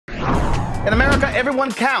In America,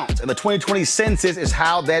 everyone counts, and the 2020 census is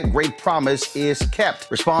how that great promise is kept.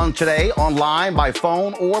 Respond today online, by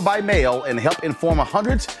phone, or by mail, and help inform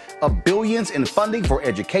hundreds of billions in funding for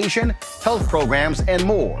education, health programs, and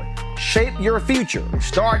more. Shape your future.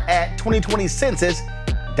 Start at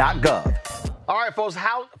 2020census.gov. All right,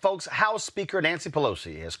 folks, House Speaker Nancy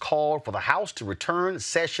Pelosi has called for the House to return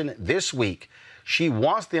session this week. She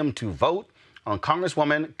wants them to vote on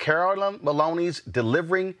Congresswoman Carolyn Maloney's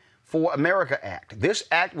Delivering for America Act. This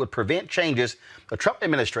act would prevent changes the Trump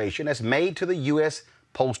administration has made to the U.S.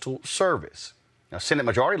 Postal Service. Now,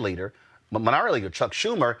 Minority Leader Chuck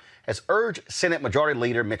Schumer has urged Senate Majority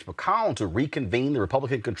Leader Mitch McConnell to reconvene the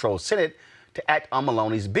Republican-controlled Senate to act on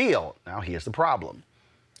Maloney's bill. Now, here's the problem.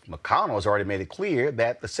 McConnell has already made it clear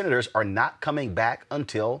that the senators are not coming back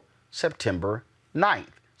until September 9th.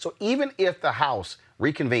 So even if the House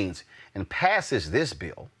reconvenes and passes this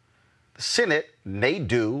bill, the Senate may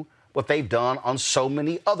do what they've done on so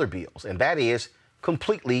many other bills, and that is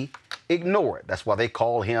completely ignore it. That's why they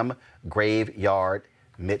call him Graveyard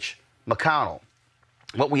Mitch McConnell.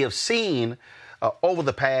 What we have seen over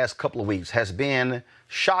the past couple of weeks has been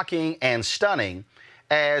shocking and stunning,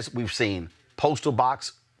 as we've seen postal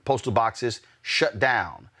boxes shut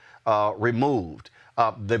down, removed,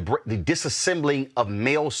 the disassembling of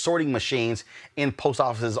mail sorting machines in post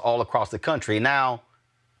offices all across the country. Now,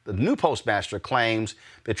 the new postmaster claims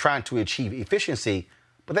they're trying to achieve efficiency,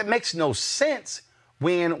 but that makes no sense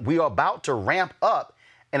when we are about to ramp up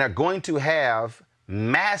and are going to have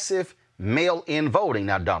massive mail-in voting.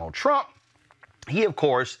 Now, Donald Trump, he, of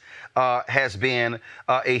course, has been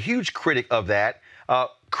a huge critic of that,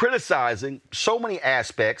 criticizing so many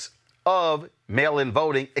aspects of mail-in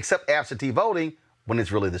voting, except absentee voting, when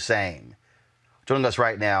it's really the same. Joining us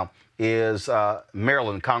right now is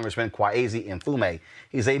Maryland Congressman Kweisi Mfume.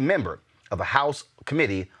 He's a member of the House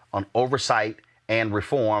Committee on Oversight and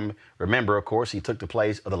Reform. Remember, of course, he took the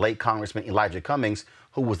place of the late Congressman Elijah Cummings,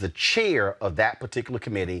 who was the chair of that particular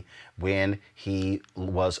committee when he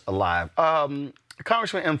was alive.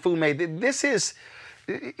 Congressman Mfume,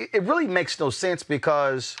 it really makes no sense,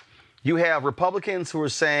 because you have Republicans who are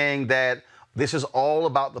saying that this is all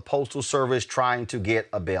about the Postal Service trying to get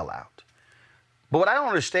a bailout. But what I don't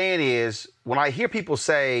understand is when I hear people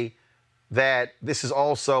say that this is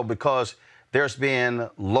also because there's been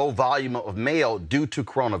low volume of mail due to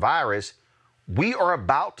coronavirus, we are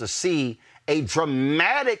about to see a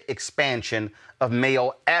dramatic expansion of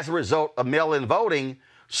mail as a result of mail-in voting.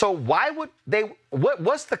 So why would they,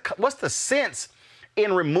 what's the sense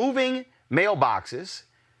in removing mailboxes,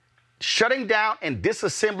 shutting down and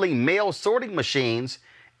disassembling mail sorting machines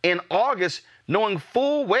in August, knowing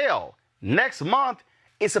full well next month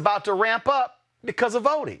it's about to ramp up because of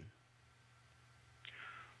voting?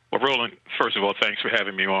 Well, Roland, first of all, thanks for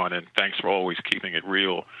having me on, and thanks for always keeping it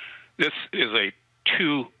real. This is a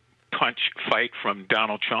two-punch fight from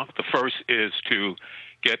Donald Trump. The first is to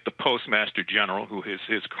get the Postmaster General, who is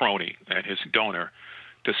his crony and his donor,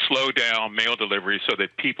 to slow down mail delivery so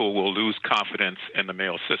that people will lose confidence in the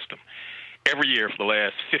mail system. Every year for the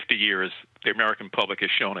last 50 years, the American public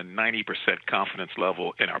has shown a 90% confidence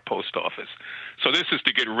level in our post office. So this is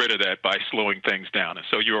to get rid of that by slowing things down. And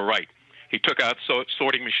so you're right. He took out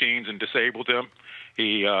sorting machines and disabled them.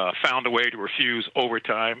 He found a way to refuse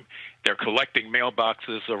overtime. They're collecting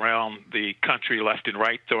mailboxes around the country left and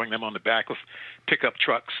right, throwing them on the back of pickup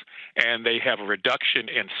trucks, and they have a reduction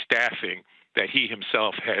in staffing that he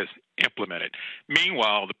himself has implemented.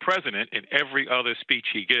 Meanwhile, the president, in every other speech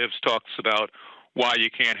he gives, talks about why you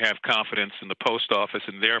can't have confidence in the post office,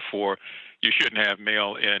 and therefore you shouldn't have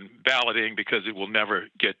mail-in balloting because it will never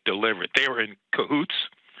get delivered. They were in cahoots.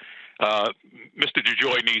 Mr.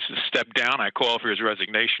 DeJoy needs to step down. I call for his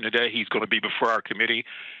resignation today. He's going to be before our committee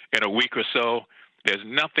in a week or so. There's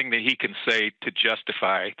nothing that he can say to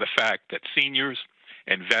justify the fact that seniors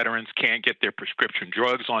and veterans can't get their prescription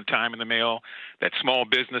drugs on time in the mail, that small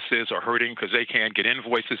businesses are hurting because they can't get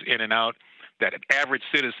invoices in and out, that average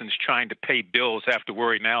citizens trying to pay bills have to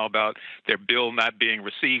worry now about their bill not being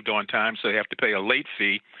received on time, so they have to pay a late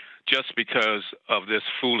fee just because of this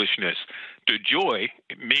foolishness. DeJoy,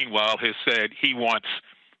 meanwhile, has said he wants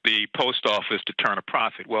the post office to turn a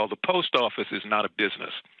profit. Well, the post office is not a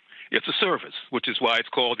business. It's a service, which is why it's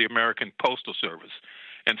called the American Postal Service.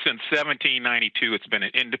 And since 1792, it's been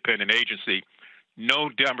an independent agency. No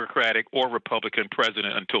Democratic or Republican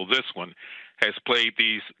president until this one has played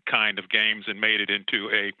these kind of games and made it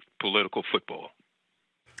into a political football.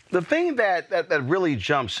 The thing that really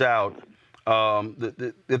jumps out,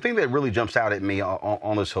 the thing that really jumps out at me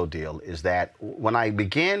on this whole deal is that when I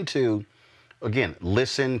began to, again,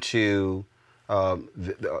 listen to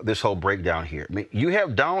this whole breakdown here. I mean, you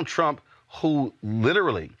have Donald Trump, who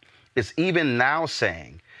literally is even now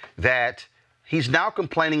saying that he's now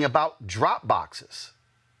complaining about drop boxes.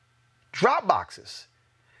 Drop boxes.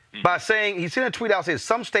 By saying, he sent a tweet out saying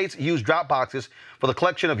some states use drop boxes for the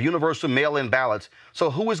collection of universal mail-in ballots.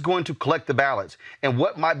 So who is going to collect the ballots and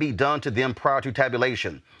what might be done to them prior to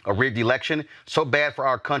tabulation? A rigged election? So bad for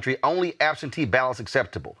our country. Only absentee ballots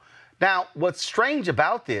acceptable. Now, what's strange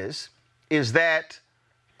about this is that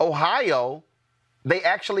Ohio, they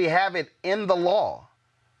actually have it in the law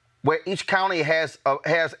where each county has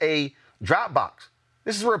a drop box.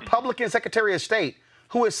 This is a Republican Secretary of State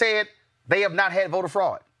who has said they have not had voter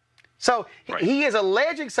fraud. So right. He is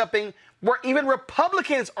alleging something where even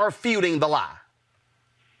Republicans are feuding the lie.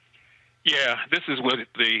 Yeah, this is what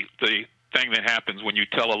the thing that happens when you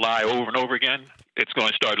tell a lie over and over again. It's going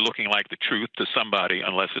to start looking like the truth to somebody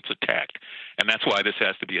unless it's attacked. And that's why this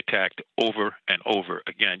has to be attacked over and over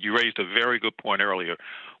again. You raised a very good point earlier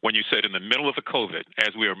when you said in the middle of the COVID,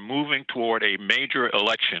 as we are moving toward a major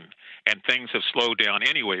election and things have slowed down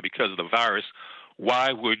anyway because of the virus,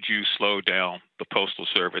 why would you slow down the Postal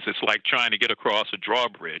Service? It's like trying to get across a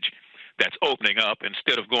drawbridge that's opening up.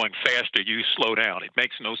 Instead of going faster, you slow down. It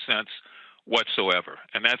makes no sense whatsoever.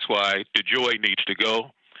 And that's why DeJoy needs to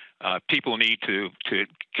go. People need to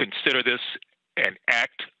consider this and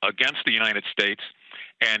act against the United States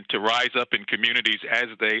and to rise up in communities as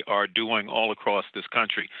they are doing all across this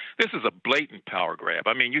country. This is a blatant power grab.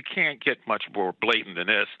 I mean, you can't get much more blatant than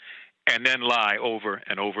this and then lie over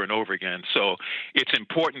and over and over again. So it's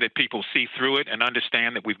important that people see through it and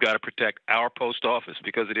understand that we've got to protect our post office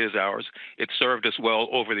because it is ours. It's served us well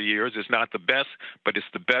over the years. It's not the best, but it's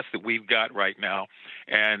the best that we've got right now.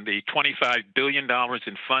 And the $25 billion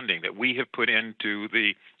in funding that we have put into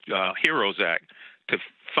the HEROES Act to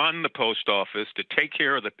fund the post office, to take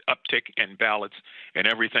care of the uptick in ballots and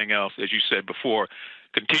everything else, as you said before,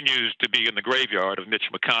 continues to be in the graveyard of Mitch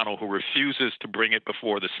McConnell, who refuses to bring it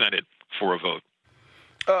before the Senate for a vote.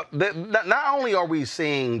 Not only are we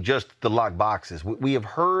seeing just the locked boxes, we have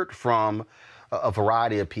heard from a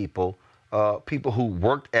variety of people, people who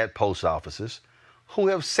worked at post offices, who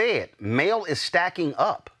have said mail is stacking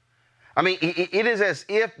up. I mean, it is as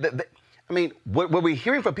if, what we're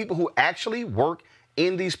hearing from people who actually work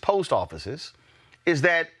in these post offices is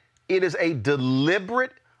that it is a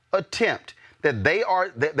deliberate attempt that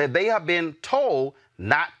they have been told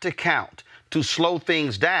not to count, to slow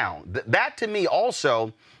things down. That to me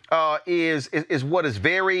also is what is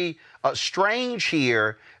very strange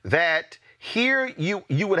here, that here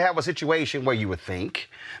you would have a situation where you would think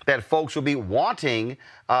that folks would be wanting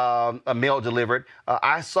a mail delivered.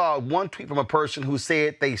 I saw one tweet from a person who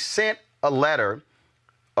said they sent a letter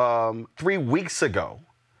 3 weeks ago,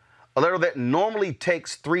 a letter that normally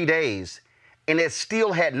takes 3 days, and it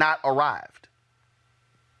still had not arrived.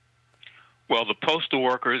 Well, the postal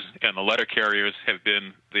workers and the letter carriers have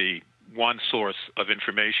been the one source of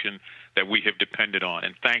information that we have depended on.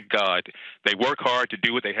 And thank God, they work hard to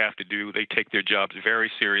do what they have to do. They take their jobs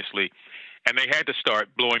very seriously. And they had to start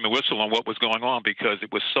blowing the whistle on what was going on because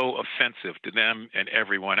it was so offensive to them and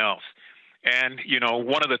everyone else. And, you know,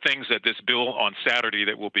 one of the things that this bill on Saturday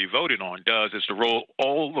that will be voted on does is to roll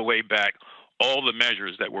all the way back all the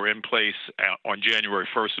measures that were in place on January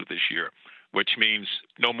 1st of this year, which means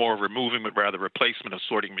no more removing, but rather replacement of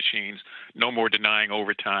sorting machines, no more denying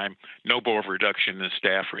overtime, no more reduction in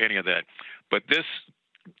staff or any of that. But this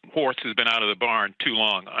horse has been out of the barn too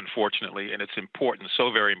long, unfortunately, and it's important,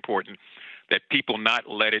 so very important, that people not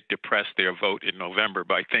let it depress their vote in November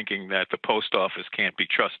by thinking that the post office can't be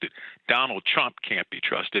trusted. Donald Trump can't be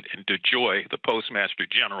trusted, and DeJoy, the Postmaster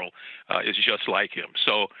General, is just like him.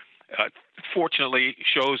 So fortunately,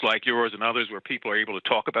 shows like yours and others where people are able to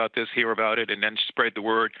talk about this, hear about it, and then spread the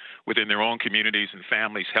word within their own communities and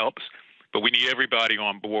families helps. But we need everybody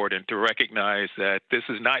on board and to recognize that this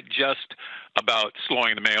is not just about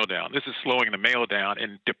slowing the mail down. This is slowing the mail down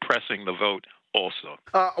and depressing the vote also.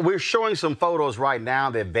 We're showing some photos right now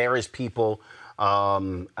that various people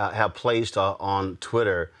have placed on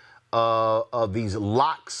Twitter of these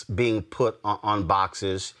locks being put on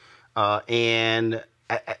boxes. And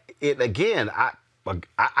again, I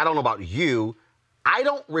don't know about you, I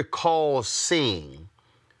don't recall seeing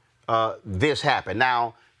this happen.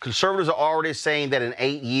 Now, conservatives are already saying that in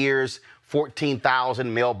 8 years,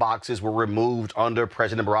 14,000 mailboxes were removed under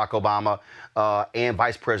President Barack Obama and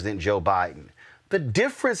Vice President Joe Biden. The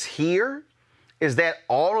difference here is that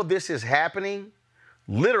all of this is happening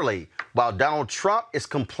literally while Donald Trump is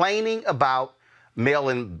complaining about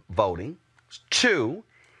mail-in voting. 2,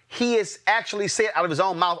 he has actually said out of his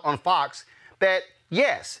own mouth on Fox that,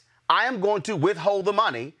 yes, I am going to withhold the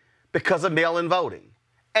money because of mail-in voting.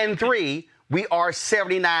 And 3, we are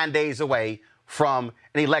 79 days away from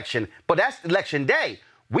an election. But that's election day.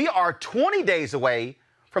 We are 20 days away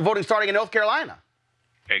from voting starting in North Carolina.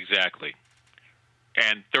 Exactly.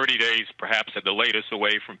 And 30 days, perhaps at the latest,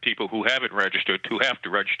 away from people who haven't registered, who have to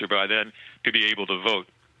register by then to be able to vote.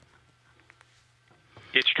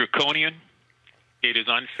 It's draconian. It is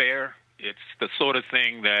unfair. It's the sort of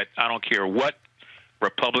thing that I don't care what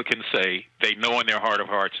Republicans say, they know in their heart of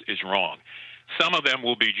hearts is wrong. Some of them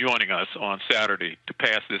will be joining us on Saturday to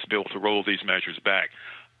pass this bill to roll these measures back.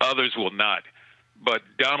 Others will not. But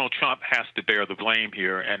Donald Trump has to bear the blame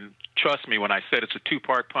here. And trust me when I said it's a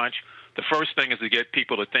two-part punch. The first thing is to get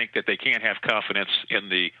people to think that they can't have confidence in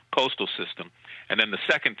the postal system. And then the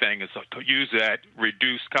second thing is to use that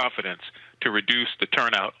reduced confidence to reduce the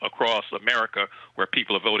turnout across America where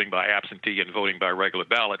people are voting by absentee and voting by regular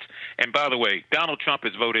ballots. And by the way, Donald Trump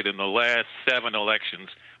has voted in the last 7 elections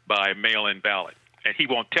by mail-in ballot. And he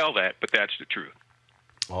won't tell that, but that's the truth.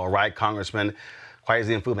 All right, Congressman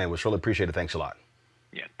Kweisi Mfume, we surely appreciate it. Thanks a lot.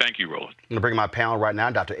 Yeah, thank you, Roland. I'm going to bring my panel right now,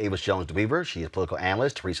 Dr. Avis Jones-DeWeaver. She is political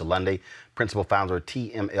analyst. Teresa Lundy, principal founder of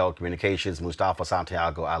TML Communications. Mustafa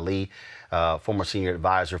Santiago Ali, former senior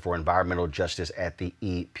advisor for environmental justice at the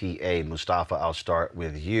EPA. Mustafa, I'll start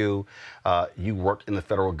with you. You worked in the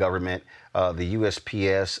federal government. The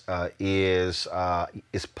USPS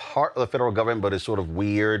is part of the federal government, but it's sort of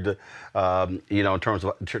weird, in terms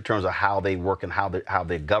of how they work and how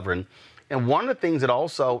they govern. And one of the things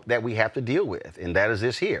that we have to deal with, and that is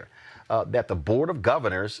this here, that the Board of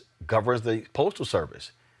Governors governs the Postal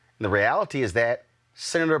Service. And the reality is that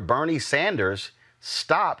Senator Bernie Sanders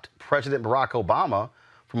stopped President Barack Obama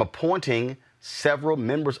from appointing several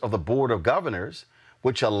members of the Board of Governors,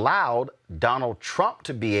 which allowed Donald Trump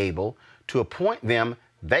to be able to appoint them.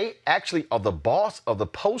 They actually are the boss of the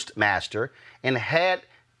postmaster, and had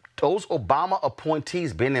those Obama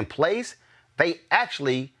appointees been in place, they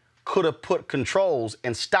actually could have put controls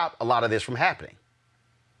and stopped a lot of this from happening.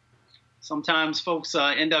 Sometimes folks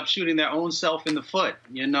end up shooting their own self in the foot,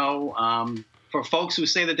 for folks who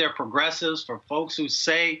say that they're progressives, for folks who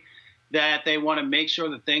say that they want to make sure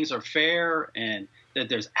that things are fair and that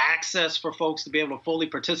there's access for folks to be able to fully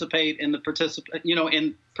participate in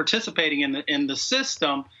participating in the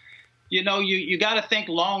system. You got to think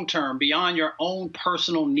long term beyond your own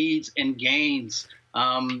personal needs and gains.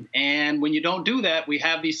 And when you don't do that, we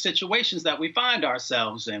have these situations that we find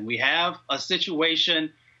ourselves in. We have a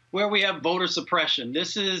situation where we have voter suppression.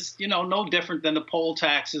 This is, no different than the poll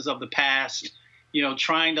taxes of the past,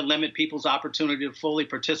 trying to limit people's opportunity to fully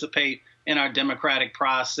participate in our democratic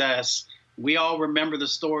process. We all remember the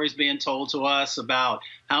stories being told to us about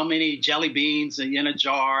how many jelly beans in a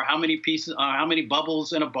jar, how many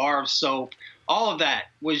bubbles in a bar of soap. All of that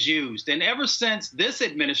was used. And ever since this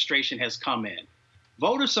administration has come in,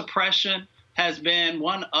 voter suppression has been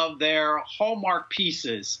one of their hallmark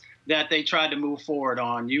pieces that they tried to move forward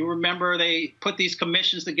on. You remember they put these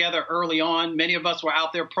commissions together early on. Many of us were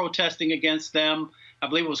out there protesting against them. I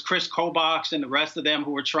believe it was Chris Kobach and the rest of them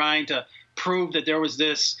who were trying to prove that there was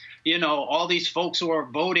this, all these folks who are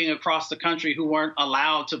voting across the country who weren't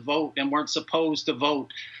allowed to vote and weren't supposed to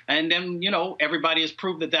vote. And then, everybody has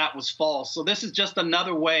proved that that was false. So this is just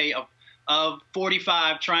another way of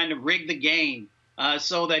 45 trying to rig the game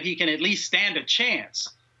so that he can at least stand a chance.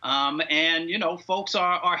 Folks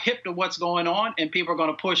are hip to what's going on, and people are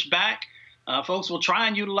going to push back. Folks will try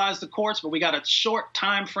and utilize the courts, but we got a short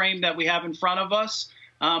time frame that we have in front of us.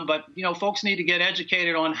 But folks need to get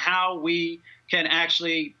educated on how we can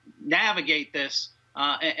actually navigate this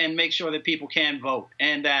and make sure that people can vote,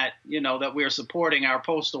 and that, that we're supporting our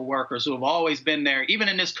postal workers who have always been there, even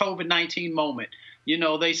in this COVID-19 moment.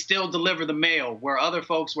 They still deliver the mail where other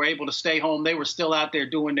folks were able to stay home. They were still out there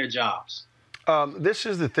doing their jobs. This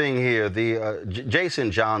is the thing here.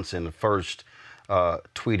 Jason Johnson first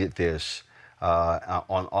tweeted this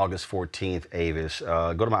on August 14th, Avis.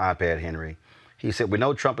 Go to my iPad, Henry. He said, "We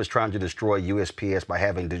know Trump is trying to destroy USPS by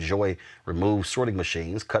having DeJoy remove sorting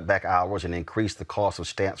machines, cut back hours, and increase the cost of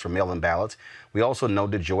stamps for mail-in ballots. We also know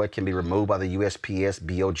DeJoy can be removed by the USPS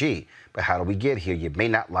BOG. But how do we get here? You may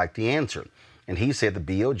not like the answer." And he said the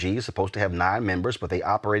BOG is supposed to have 9 members, but they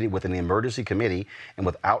operated within the emergency committee and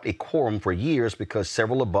without a quorum for years because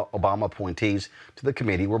several Obama appointees to the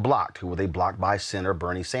committee were blocked. Who were they blocked by? Senator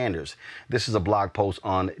Bernie Sanders. This is a blog post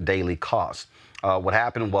on Daily Cost. What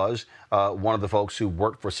happened was one of the folks who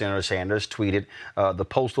worked for Senator Sanders tweeted, the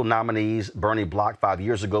postal nominees Bernie blocked 5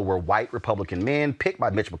 years ago were white Republican men picked by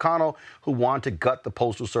Mitch McConnell who wanted to gut the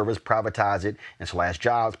Postal Service, privatize it, and slash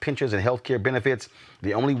jobs, pensions, and health care benefits.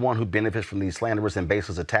 The only one who benefits from these slanderous and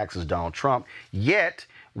baseless attacks is Donald Trump. Yet,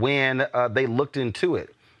 when they looked into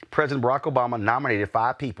it, President Barack Obama nominated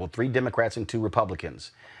 5 people, 3 Democrats and 2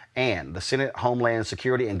 Republicans. And the Senate Homeland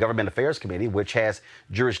Security and Government Affairs Committee, which has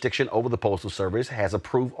jurisdiction over the Postal Service, has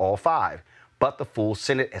approved all 5. But the full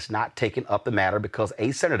Senate has not taken up the matter because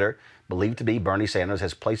a senator, believed to be Bernie Sanders,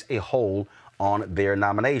 has placed a hold on their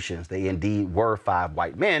nominations. They indeed were 5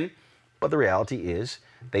 white men, but the reality is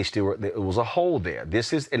it was a hold there.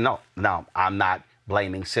 This is, no, I'm not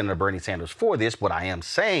blaming Senator Bernie Sanders for this. What I am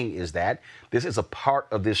saying is that this is a part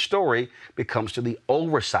of this story when it comes to the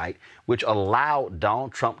oversight, which allowed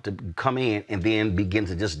Donald Trump to come in and then begin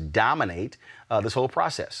to just dominate this whole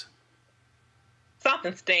process.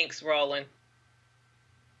 Something stinks, Roland.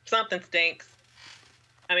 Something stinks.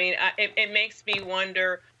 I mean, it makes me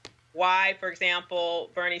wonder why, for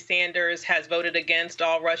example, Bernie Sanders has voted against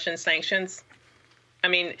all Russian sanctions. I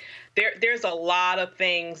mean, there's a lot of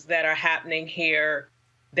things that are happening here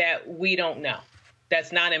that we don't know,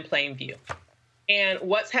 that's not in plain view. And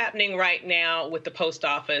what's happening right now with the post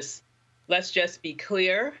office, let's just be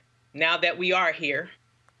clear, now that we are here,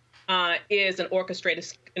 is an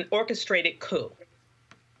orchestrated coup.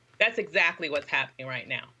 That's exactly what's happening right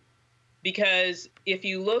now. Because if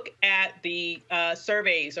you look at the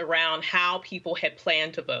surveys around how people had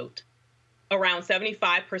planned to vote, around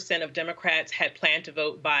 75% of Democrats had planned to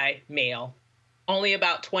vote by mail. Only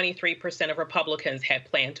about 23% of Republicans had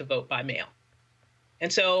planned to vote by mail.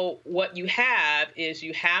 And so what you have is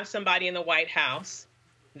you have somebody in the White House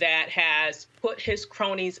that has put his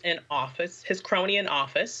cronies in office, his cronies in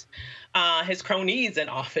office,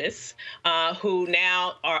 who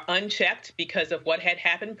now are unchecked because of what had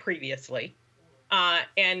happened previously.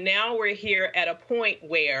 And now we're here at a point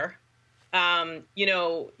where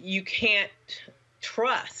you can't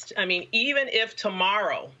trust. I mean, even if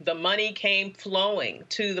tomorrow the money came flowing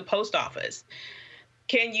to the post office,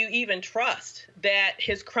 can you even trust that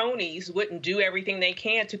his cronies wouldn't do everything they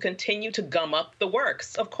can to continue to gum up the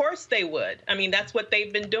works? Of course they would. I mean, that's what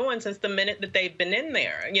they've been doing since the minute that they've been in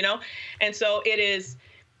there, And so it is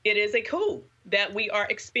a coup that we are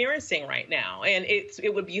experiencing right now. And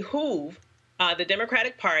it would behoove the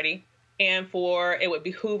Democratic Party, and it would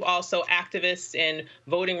behoove also activists and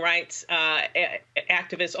voting rights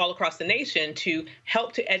activists all across the nation to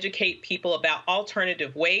help to educate people about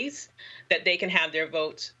alternative ways that they can have their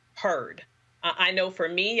votes heard. I know for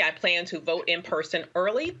me, I plan to vote in person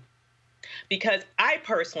early because I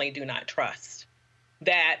personally do not trust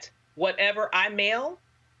that whatever I mail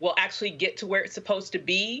will actually get to where it's supposed to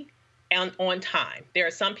be and on time. There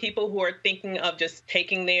are some people who are thinking of just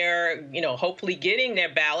taking their, hopefully getting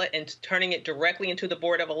their ballot and turning it directly into the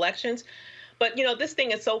Board of Elections. But, this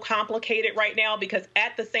thing is so complicated right now because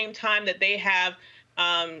at the same time that they have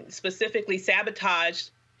specifically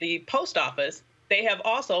sabotaged the post office, they have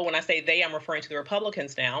also, when I say they, I'm referring to the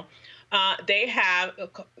Republicans now, they have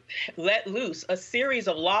let loose a series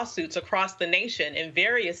of lawsuits across the nation in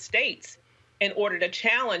various states in order to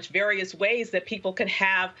challenge various ways that people can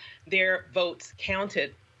have their votes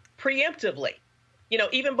counted preemptively,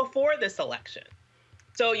 even before this election.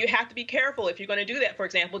 So you have to be careful if you're going to do that. For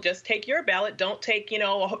example, just take your ballot. Don't take,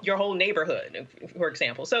 your whole neighborhood, for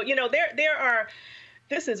example. So,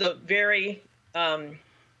 this is a very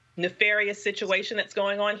nefarious situation that's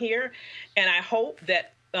going on here. And I hope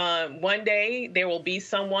that one day there will be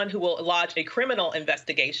someone who will lodge a criminal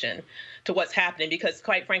investigation to what's happening, because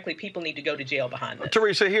quite frankly, people need to go to jail behind this.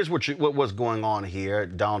 Teresa, here's what was going on here.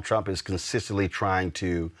 Donald Trump is consistently trying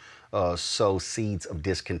to sow seeds of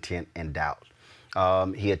discontent and doubt.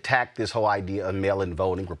 He attacked this whole idea of mail-in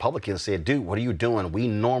voting. Republicans said, dude, what are you doing? We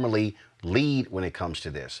normally lead when it comes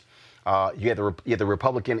to this. You had the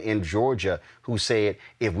Republican in Georgia who said,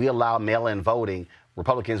 if we allow mail-in voting,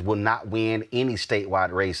 Republicans will not win any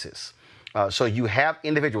statewide races. So you have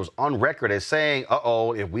individuals on record as saying,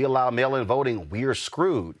 if we allow mail-in voting, we're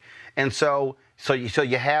screwed. And so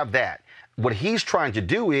you have that. What he's trying to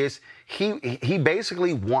do is he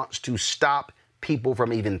basically wants to stop people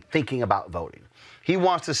from even thinking about voting. He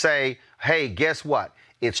wants to say, hey, guess what?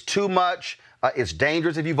 It's too much. It's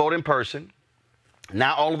dangerous if you vote in person.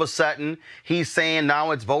 Now, all of a sudden, he's saying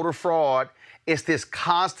now it's voter fraud. It's this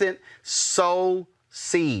constant sow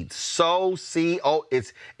seed.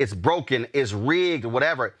 It's broken, it's rigged,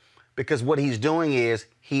 whatever. Because what he's doing is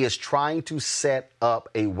he is trying to set up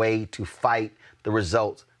a way to fight the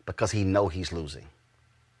results because he knows he's losing.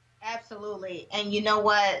 Absolutely. And you know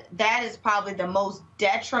what? That is probably the most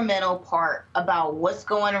detrimental part about what's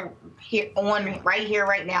going on right here,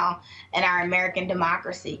 right now in our American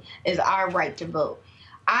democracy is our right to vote.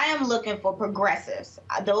 I am looking for progressives,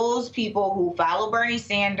 those people who follow Bernie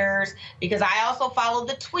Sanders, because I also follow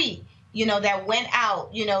the tweet, that went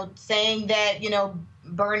out, saying that,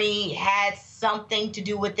 Bernie had something to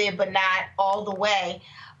do with it, but not all the way.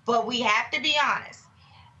 But we have to be honest.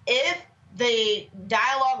 If the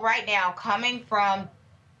dialogue right now coming from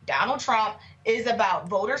Donald Trump is about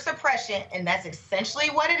voter suppression, and that's essentially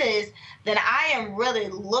what it is, then I am really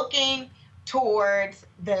looking towards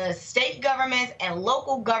the state governments and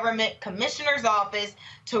local government commissioner's office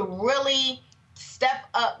to really step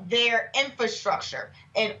up their infrastructure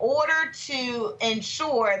in order to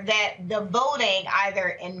ensure that the voting,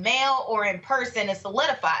 either in mail or in person, is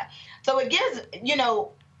solidified. So it gives,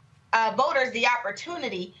 voters the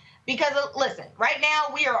opportunity. Because, listen, right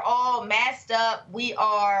now we are all masked up. We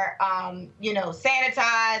are,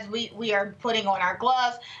 sanitized. We are putting on our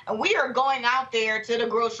gloves. And we are going out there to the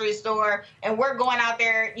grocery store. And we're going out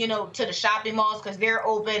there, to the shopping malls because they're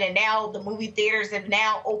open. And now the movie theaters have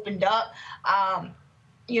now opened up,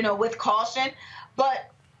 with caution.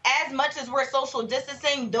 But as much as we're social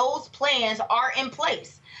distancing, those plans are in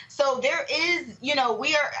place. So there is,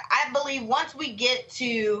 I believe once we get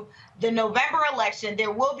to the November election,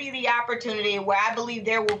 there will be the opportunity where I believe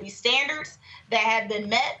there will be standards that have been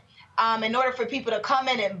met in order for people to come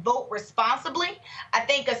in and vote responsibly. I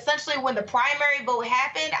think essentially when the primary vote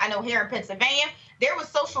happened, I know here in Pennsylvania, there was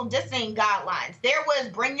social distancing guidelines. There was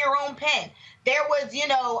bring your own pen. There was,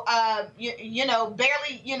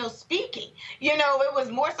 barely, speaking. It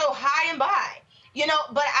was more so high and by.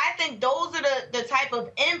 But I think those are the type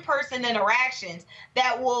of in-person interactions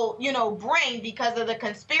that will, bring, because of the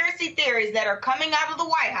conspiracy theories that are coming out of the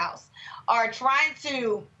White House, are trying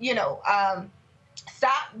to,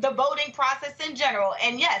 stop the voting process in general.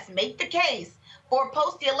 And yes, make the case for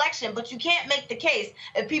post the election, but you can't make the case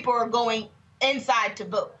if people are going inside to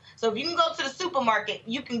vote. So if you can go to the supermarket,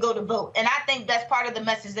 you can go to vote. And I think that's part of the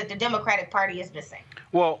message that the Democratic Party is missing.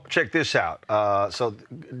 Well, check this out. So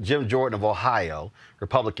Jim Jordan of Ohio,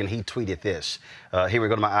 Republican, he tweeted this. Here we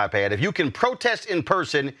go to my iPad. If you can protest in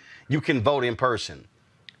person, you can vote in person.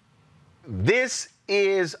 This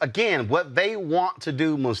is, again, what they want to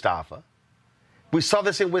do, Mustafa. We saw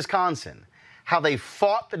this in Wisconsin, how they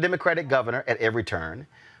fought the Democratic governor at every turn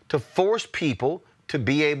to force people to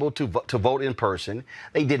be able to vote in person.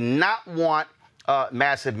 They did not want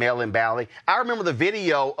massive mail-in balloting. I remember the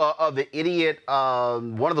video of the idiot,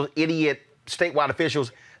 one of those idiot statewide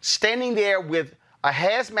officials standing there with a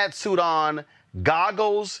hazmat suit on,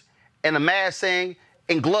 goggles, and a mask saying,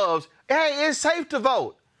 and gloves, hey, it's safe to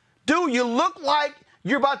vote. Dude, you look like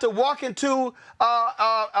you're about to walk into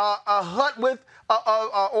a hut with,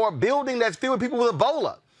 or a building that's filled with people with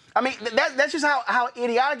Ebola. I mean, that's just how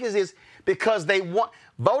idiotic this is. Because they want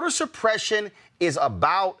voter suppression is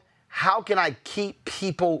about how can I keep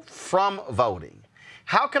people from voting?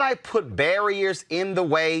 How can I put barriers in the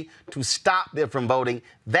way to stop them from voting?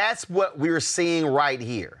 That's what we're seeing right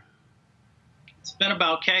here. It's been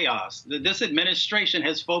about chaos. This administration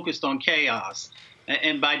has focused on chaos.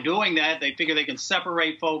 And by doing that, they figure they can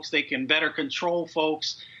separate folks. They can better control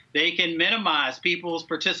folks. They can minimize people's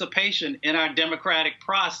participation in our democratic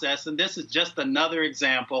process. And this is just another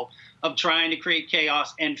example of trying to create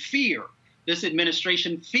chaos and fear. This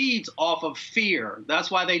administration feeds off of fear.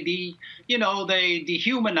 That's why they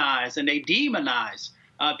dehumanize and they demonize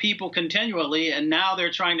people continually. And now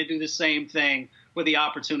they're trying to do the same thing with the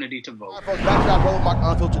opportunity to vote. All right, folks, back to our Roland Martin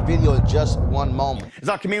Unfiltered video in just one moment. As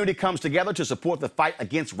our community comes together to support the fight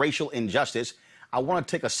against racial injustice, I want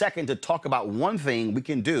to take a second to talk about one thing we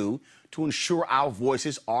can do to ensure our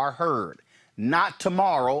voices are heard. Not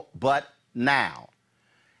tomorrow, but now.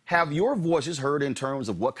 Have your voices heard in terms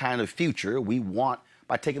of what kind of future we want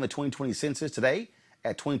by taking the 2020 census today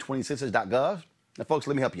at 2020census.gov? Now, folks,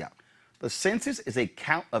 let me help you out. The census is a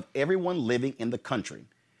count of everyone living in the country.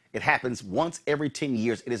 It happens once every 10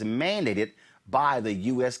 years. It is mandated by the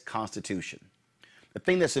U.S. Constitution. The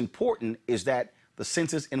thing that's important is that the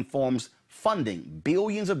census informs funding,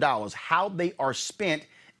 billions of dollars, how they are spent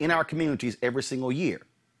in our communities every single year.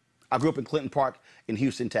 I grew up in Clinton Park in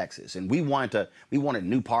Houston, Texas, and we wanted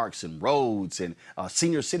new parks and roads and a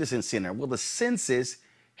senior citizen center. Well, the census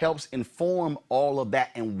helps inform all of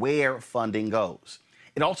that and where funding goes.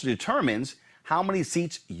 It also determines how many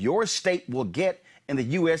seats your state will get in the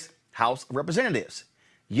U.S. House of Representatives.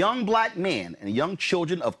 Young black men and young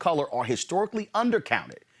children of color are historically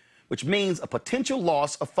undercounted, which means a potential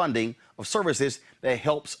loss of funding of services that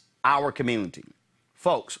helps our community.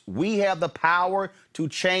 Folks, we have the power to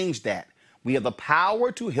change that. We have the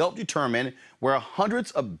power to help determine where hundreds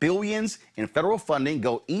of billions in federal funding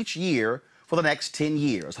go each year for the next 10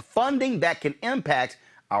 years. Funding that can impact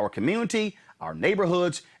our community, our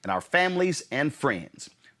neighborhoods, and our families and friends.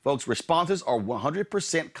 Folks, responses are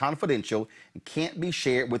 100% confidential and can't be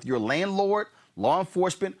shared with your landlord, law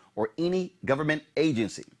enforcement, or any government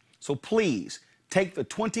agency. So please, take the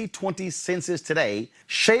 2020 census today.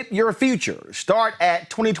 Shape your future. Start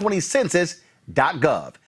at 2020census.gov.